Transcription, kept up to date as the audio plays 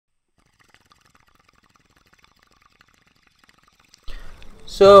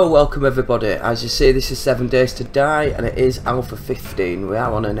So welcome everybody. As you see, this is 7 Days to Die and it is Alpha 15. We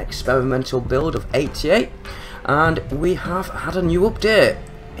are on an experimental build of 88 and we have had a new update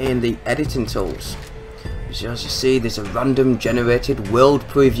in the editing tools. So as you see, there's a random generated world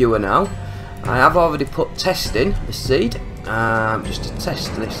previewer now. I have already put testing the seed just to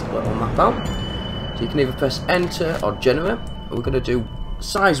test this little map out. So you can either press enter or generate. We're going to do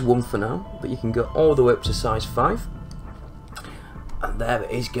size 1 for now, but you can go all the way up to size 5. And there it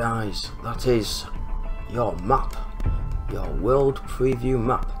is, guys. That is your map, your world preview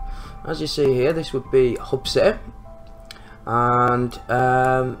map. As you see here, this would be Hub City, and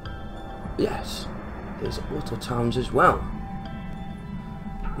yes, there's little towns as well.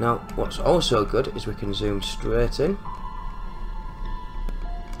 Now, what's also good is we can zoom straight in.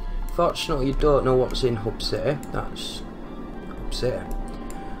 Fortunately, you don't know what's in Hub City. That's Hub City.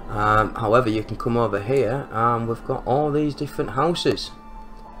 However, you can come over here and we've got all these different houses.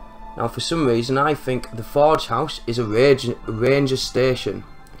 Now for some reason I think the Forge house is a ranger station.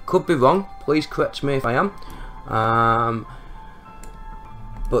 Could be wrong, please correct me if I am.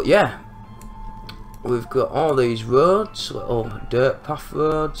 But yeah, we've got all these roads, little dirt path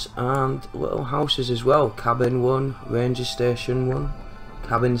roads and little houses as well. Cabin 1, ranger station 1,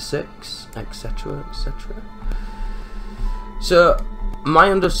 cabin 6, etc, etc. So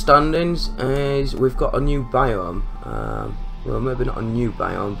my understanding is we've got a new biome, well maybe not a new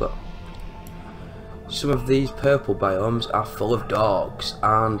biome, but some of these purple biomes are full of dogs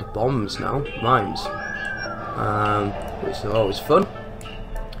and bombs now, mines, which are always fun.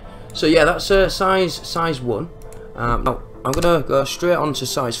 So yeah, that's size 1. Now I'm going to go straight on to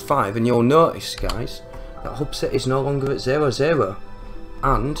size 5 and you'll notice, guys, that Hub City is no longer at 0,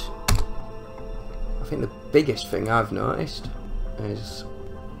 and I think the biggest thing I've noticed is,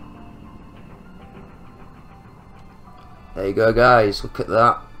 there you go, guys, look at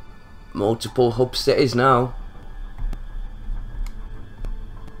that, multiple hub cities now.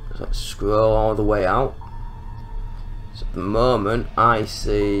 So let's scroll all the way out. So at the moment I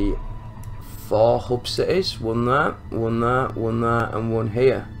see 4 hub cities, one there, one there, one there and one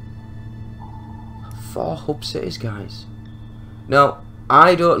here. 4 hub cities, guys. Now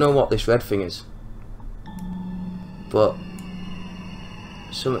I don't know what this red thing is, but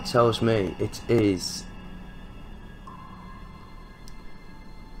something tells me it is.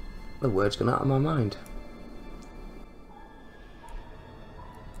 The word's gone out of my mind.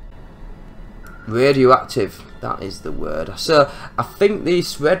 Radioactive, that is the word. So I think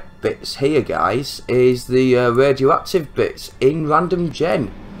these red bits here, guys, is the radioactive bits in random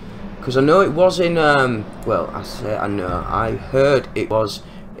gen, because I know it was in well, I say I know, I heard it was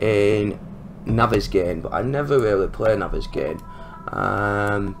in Navigain, but I never really play Navigain.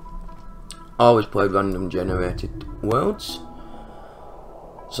 Always played random generated worlds.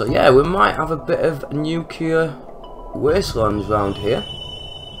 So yeah, we might have a bit of nuclear wastelands around here.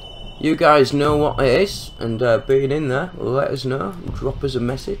 You guys know what it is, and being in there, let us know, drop us a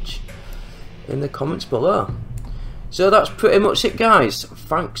message in the comments below. So that's pretty much it, guys.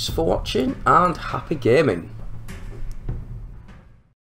 Thanks for watching and happy gaming.